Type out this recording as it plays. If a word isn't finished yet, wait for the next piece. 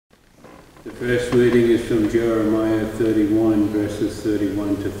The first reading is from Jeremiah 31, verses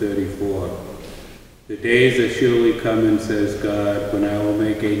 31 to 34. The days are surely coming, says God, when I will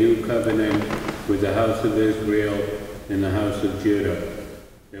make a new covenant with the house of Israel and the house of Judah.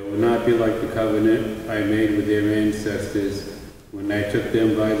 It will not be like the covenant I made with their ancestors when I took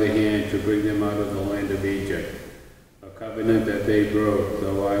them by the hand to bring them out of the land of Egypt. A covenant that they broke,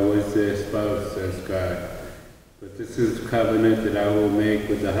 though I was their spouse, says God. But this is the covenant that I will make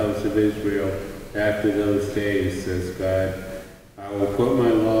with the house of Israel after those days, says God. I will put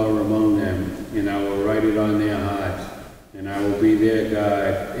my law among them, and I will write it on their hearts, and I will be their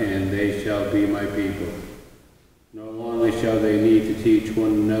God, and they shall be my people. No longer shall they need to teach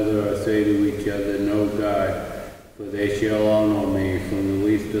one another or say to each other, know God, for they shall all know me, from the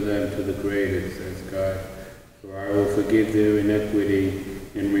least of them to the greatest, says God. For I will forgive their iniquity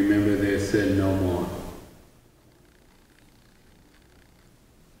and remember their sin no more.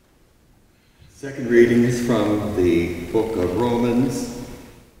 Second reading is from the book of Romans,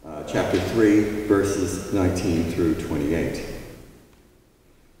 chapter 3, verses 19 through 28.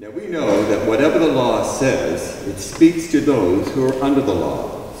 Now we know that whatever the law says, it speaks to those who are under the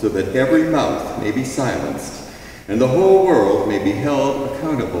law, so that every mouth may be silenced, and the whole world may be held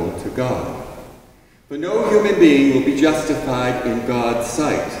accountable to God. For no human being will be justified in God's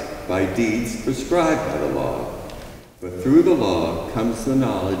sight by deeds prescribed by the law, for through the law comes the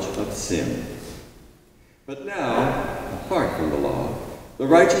knowledge of sin. But now, apart from the law, the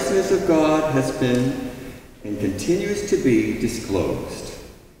righteousness of God has been and continues to be disclosed,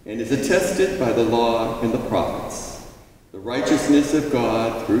 and is attested by the law and the prophets, the righteousness of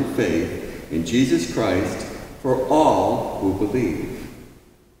God through faith in Jesus Christ for all who believe.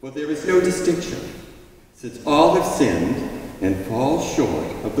 For there is no distinction, since all have sinned and fall short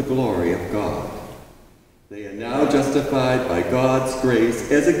of the glory of God. They are now justified by God's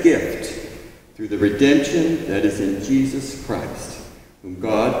grace as a gift through the redemption that is in Jesus Christ, whom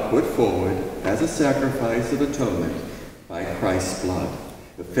God put forward as a sacrifice of atonement by Christ's blood,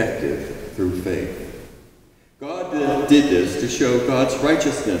 effective through faith. God did this to show God's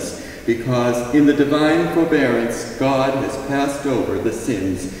righteousness, because in the divine forbearance God has passed over the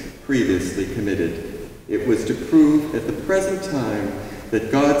sins previously committed. It was to prove at the present time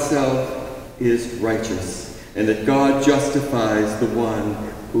that God's self is righteous, and that God justifies the one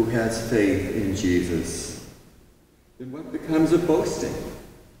who has faith in Jesus. Then what becomes of boasting?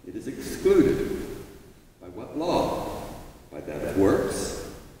 It is excluded. By what law? By that of works?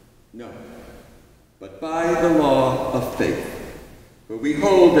 No, but by the law of faith. For we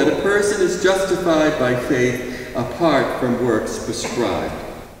hold that a person is justified by faith apart from works prescribed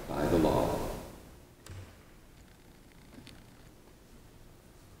by the law.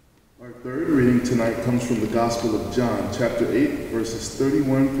 Our third reading tonight comes from the Gospel of John, chapter 8, verses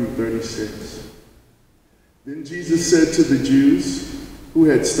 31 through 36. Then Jesus said to the Jews who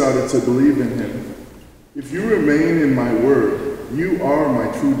had started to believe in him, "If you remain in my word, you are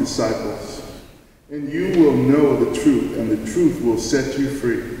my true disciples, and you will know the truth, and the truth will set you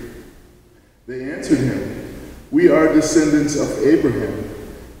free." They answered him, "We are descendants of Abraham,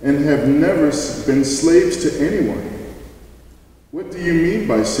 and have never been slaves to anyone. What do you mean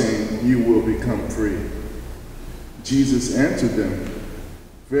by saying you will become free?" Jesus answered them,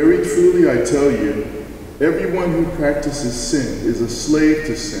 "Very truly I tell you, everyone who practices sin is a slave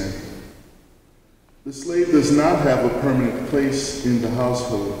to sin. The slave does not have a permanent place in the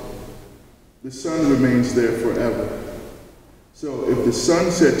household. The son remains there forever. So if the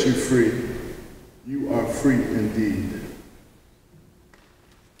Son sets you free, you are free indeed."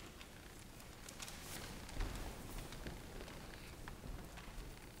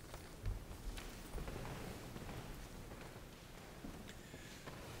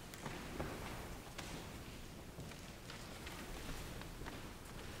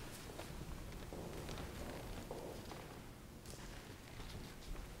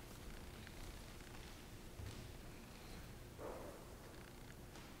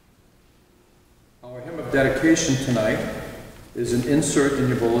 Our hymn of dedication tonight is an insert in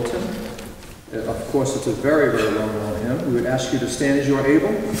your bulletin. Of course, it's a very, very well-known hymn. We would ask you to stand as you are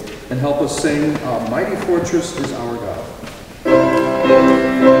able and help us sing "Mighty Fortress is Our God."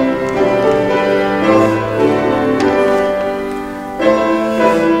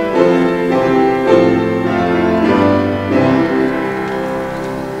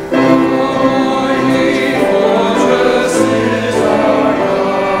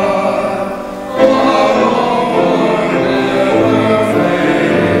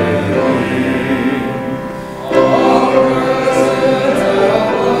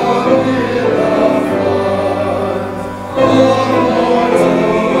 Oh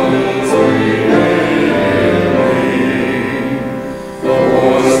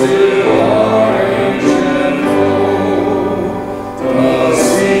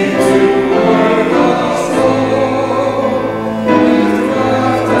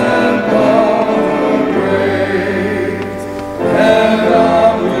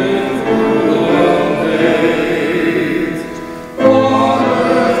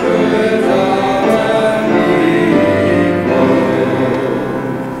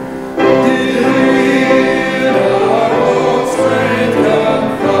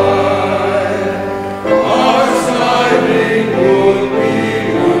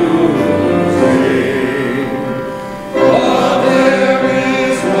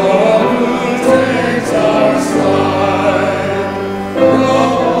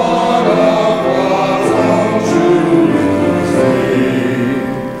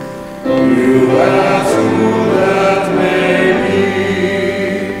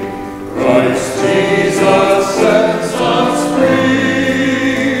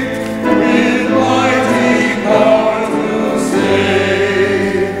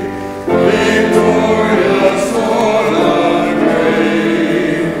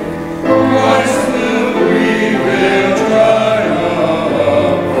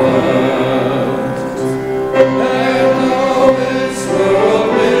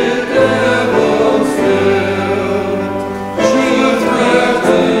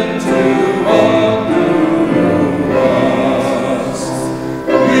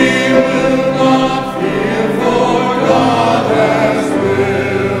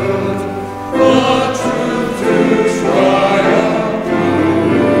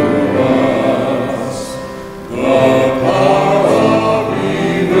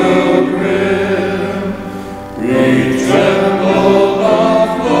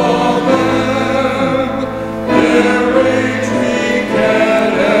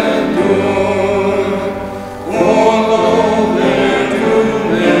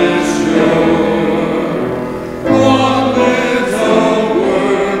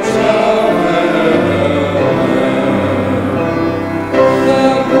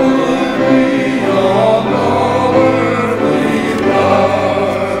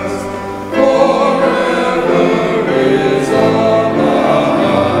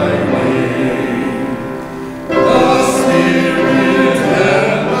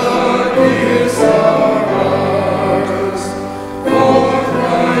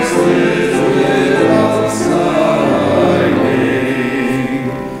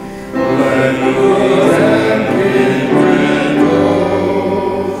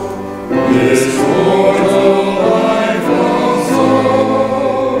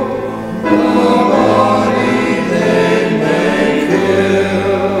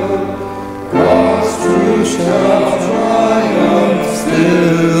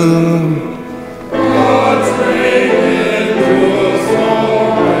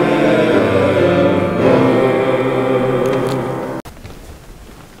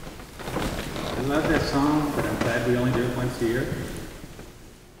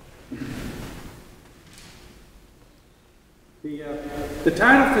The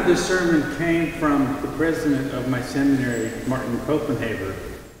title for this sermon came from the president of my seminary, Martin Copenhaver.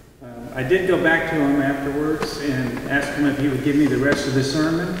 I did go back to him afterwards and ask him if he would give me the rest of the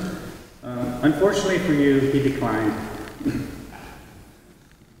sermon. Unfortunately for you, he declined.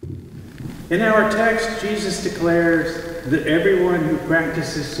 In our text, Jesus declares that everyone who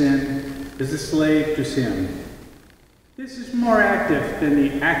practices sin is a slave to sin. This is more active than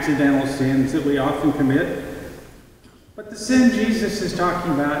the accidental sins that we often commit. But the sin Jesus is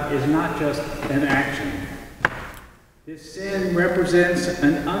talking about is not just an action. This sin represents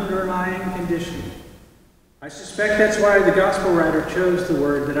an underlying condition. I suspect that's why the gospel writer chose the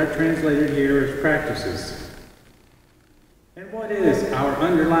word that I translated here as practices. And what is our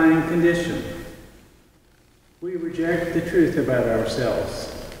underlying condition? We reject the truth about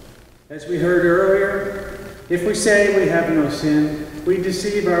ourselves. As we heard earlier, if we say we have no sin, we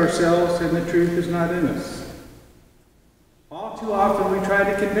deceive ourselves and the truth is not in us. All too often we try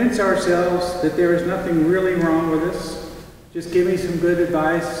to convince ourselves that there is nothing really wrong with us. Just give me some good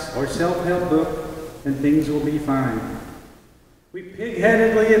advice or self-help book and things will be fine. We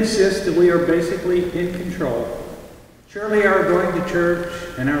pig-headedly insist that we are basically in control. Surely our going to church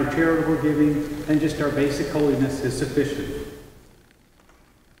and our charitable giving and just our basic holiness is sufficient.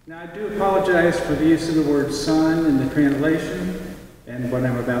 Now I do apologize for the use of the word son in the translation and what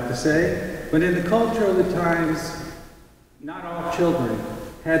I'm about to say, but in the culture of the times, not all children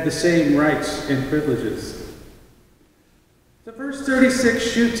had the same rights and privileges. The verse 36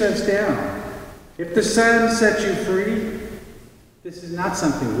 shoots us down. If the Son sets you free, this is not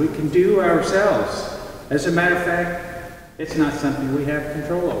something we can do ourselves. As a matter of fact, it's not something we have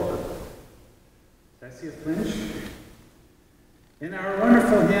control over. Did I see a flinch? In our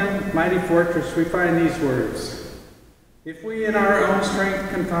wonderful hymn, Mighty Fortress, we find these words. If we in our own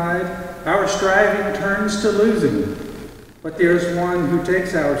strength confide, our striving turns to losing. But there is one who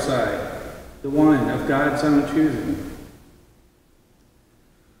takes our side, the one of God's own choosing.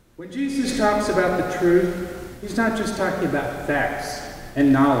 When Jesus talks about the truth, he's not just talking about facts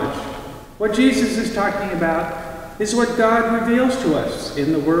and knowledge. What Jesus is talking about is what God reveals to us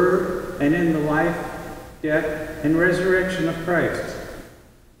in the Word and in the life, death, and resurrection of Christ.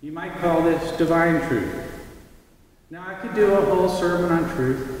 You might call this divine truth. Now, I could do a whole sermon on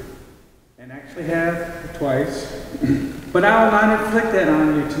truth, and actually have twice, but I will not inflict that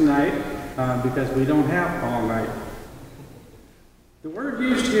on you tonight because we don't have all night. The word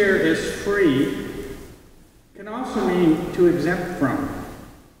used here is free can also mean to exempt from.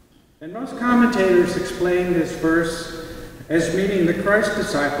 And most commentators explain this verse as meaning the Christ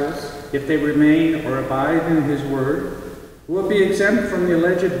disciples, if they remain or abide in his word, will be exempt from the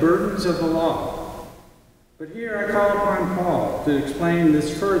alleged burdens of the law. But here I call upon Paul to explain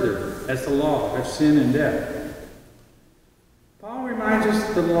this further as the law of sin and death. Paul reminds us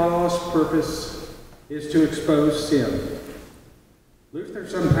that the law's purpose is to expose sin. Luther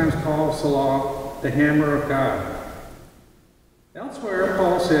sometimes calls the law the hammer of God. Elsewhere,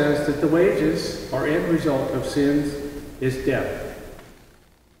 Paul says that the wages or end result of sins is death.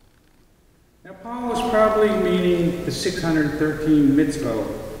 Now, Paul was probably meaning the 613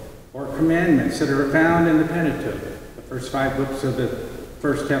 mitzvot, or commandments that are found in the Pentateuch, the first 5 books of the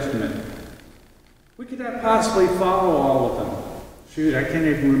First Testament. We could not possibly follow all of them. Shoot, I can't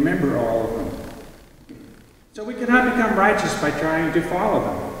even remember all of them. So we cannot become righteous by trying to follow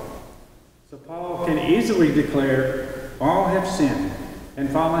them. So Paul can easily declare, all have sinned and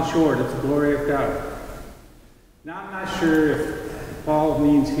fallen short of the glory of God. Now I'm not sure if Paul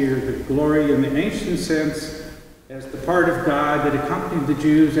means here the glory in the ancient sense as the part of God that accompanied the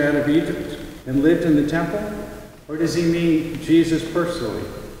Jews out of Egypt and lived in the temple, or does he mean Jesus personally?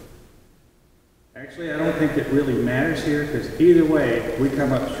 Actually, I don't think it really matters here because either way, we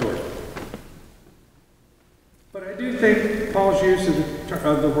come up short. But I do think Paul's use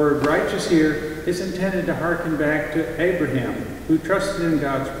of the word righteous here is intended to hearken back to Abraham, who trusted in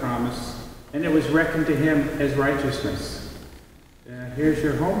God's promise, and it was reckoned to him as righteousness. Here's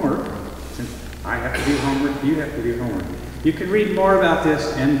your homework. Since I have to do homework, you have to do homework. You can read more about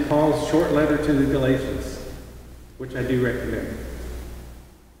this in Paul's short letter to the Galatians, which I do recommend.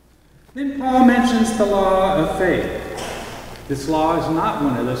 Then Paul mentions the law of faith. This law is not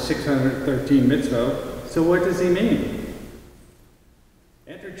one of the 613 mitzvot, so what does he mean?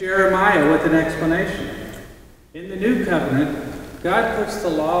 Enter Jeremiah with an explanation. In the new covenant, God puts the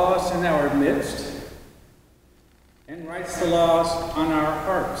laws in our midst and writes the laws on our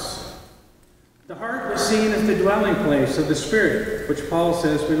hearts. The heart was seen as the dwelling place of the Spirit, which Paul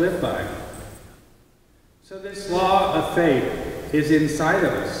says we live by. So this law of faith is inside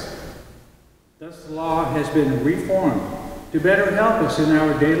of us. Thus the law has been reformed to better help us in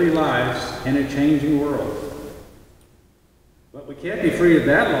our daily lives in a changing world. But we can't be free of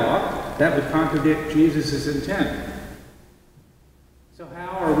that law. That would contradict Jesus' intent. So how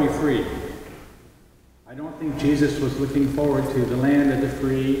are we free? I don't think Jesus was looking forward to the land of the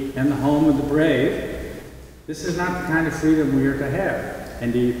free and the home of the brave. This is not the kind of freedom we are to have,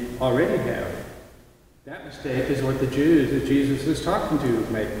 indeed already have. That mistake is what the Jews that Jesus is talking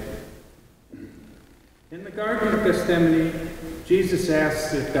to make. In the Garden of Gethsemane, Jesus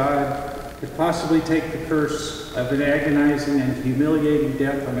asks if God could possibly take the curse of an agonizing and humiliating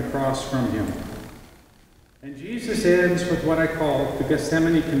death on the cross from him. And Jesus ends with what I call the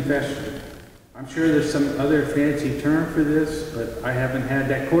Gethsemane confession. I'm sure there's some other fancy term for this, but I haven't had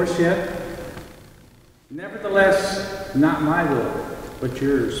that course yet. Nevertheless, not my will, but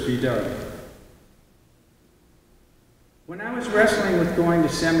yours be done. When I was wrestling with going to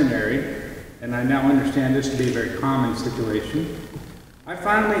seminary, and I now understand this to be a very common situation, I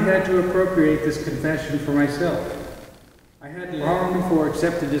finally had to appropriate this confession for myself. I had long before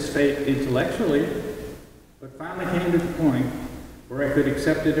accepted this fate intellectually, but finally came to the point where I could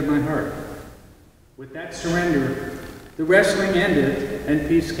accept it in my heart. With that surrender, the wrestling ended and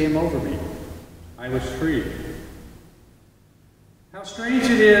peace came over me. I was free. How strange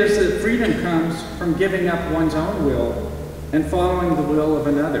it is that freedom comes from giving up one's own will and following the will of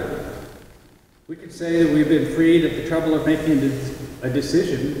another. We could say that we've been freed of the trouble of making a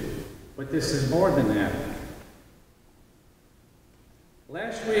decision, but this is more than that.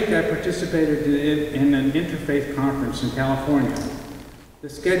 Last week I participated in an interfaith conference in California. The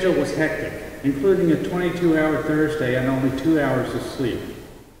schedule was hectic, including a 22-hour Thursday and only 2 hours of sleep.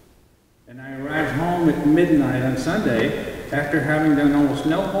 And I arrived home at midnight on Sunday after having done almost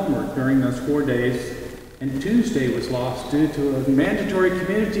no homework during those 4 days, and Tuesday was lost due to a mandatory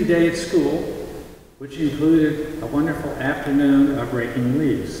community day at school, which included a wonderful afternoon of raking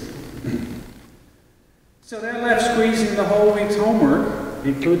leaves. So that left squeezing the whole week's homework,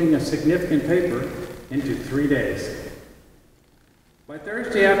 including a significant paper, into 3 days. By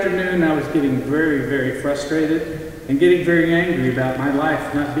Thursday afternoon, I was getting very, very frustrated and getting very angry about my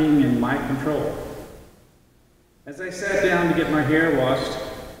life not being in my control. As I sat down to get my hair washed,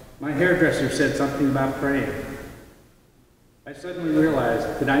 my hairdresser said something about praying. I suddenly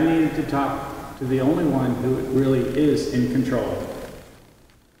realized that I needed to talk to the only one who really is in control.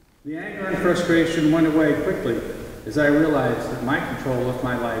 The anger and frustration went away quickly as I realized that my control of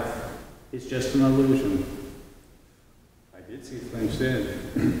my life is just an illusion. I did see Flinch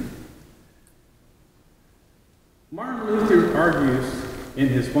then. Martin Luther argues in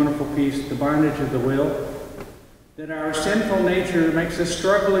his wonderful piece, The Bondage of the Will, that our sinful nature makes us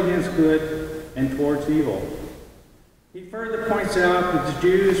struggle against good and towards evil. He further points out that the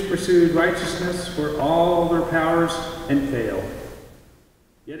Jews pursued righteousness for all their powers and failed.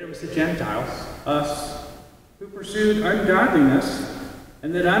 Yet it was the Gentiles, us, who pursued ungodliness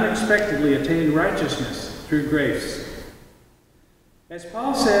and that unexpectedly attained righteousness through grace. As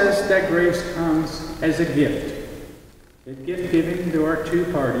Paul says, that grace comes as a gift. A gift giving there are two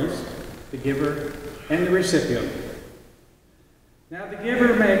parties, the giver and the recipient. Now the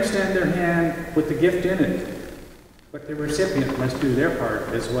giver may extend their hand with the gift in it, but the recipient must do their part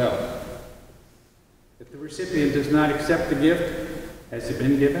as well. If the recipient does not accept the gift, has it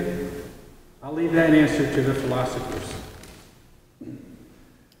been given? I'll leave that answer to the philosophers.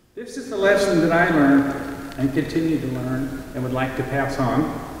 This is the lesson that I learned and continue to learn and would like to pass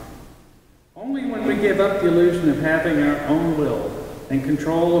on. Only when we give up the illusion of having our own will and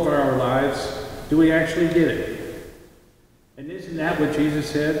control of our lives do we actually get it. And isn't that what Jesus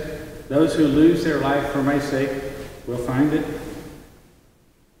said? Those who lose their life for my sake will find it.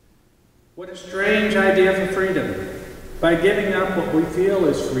 What a strange idea for freedom. By giving up what we feel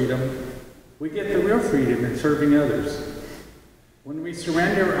is freedom, we get the real freedom in serving others. When we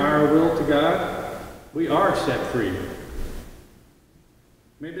surrender our will to God, we are set free.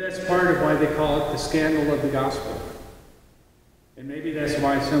 Maybe that's part of why they call it the scandal of the gospel. And maybe that's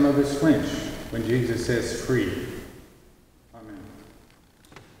why some of us flinch when Jesus says free.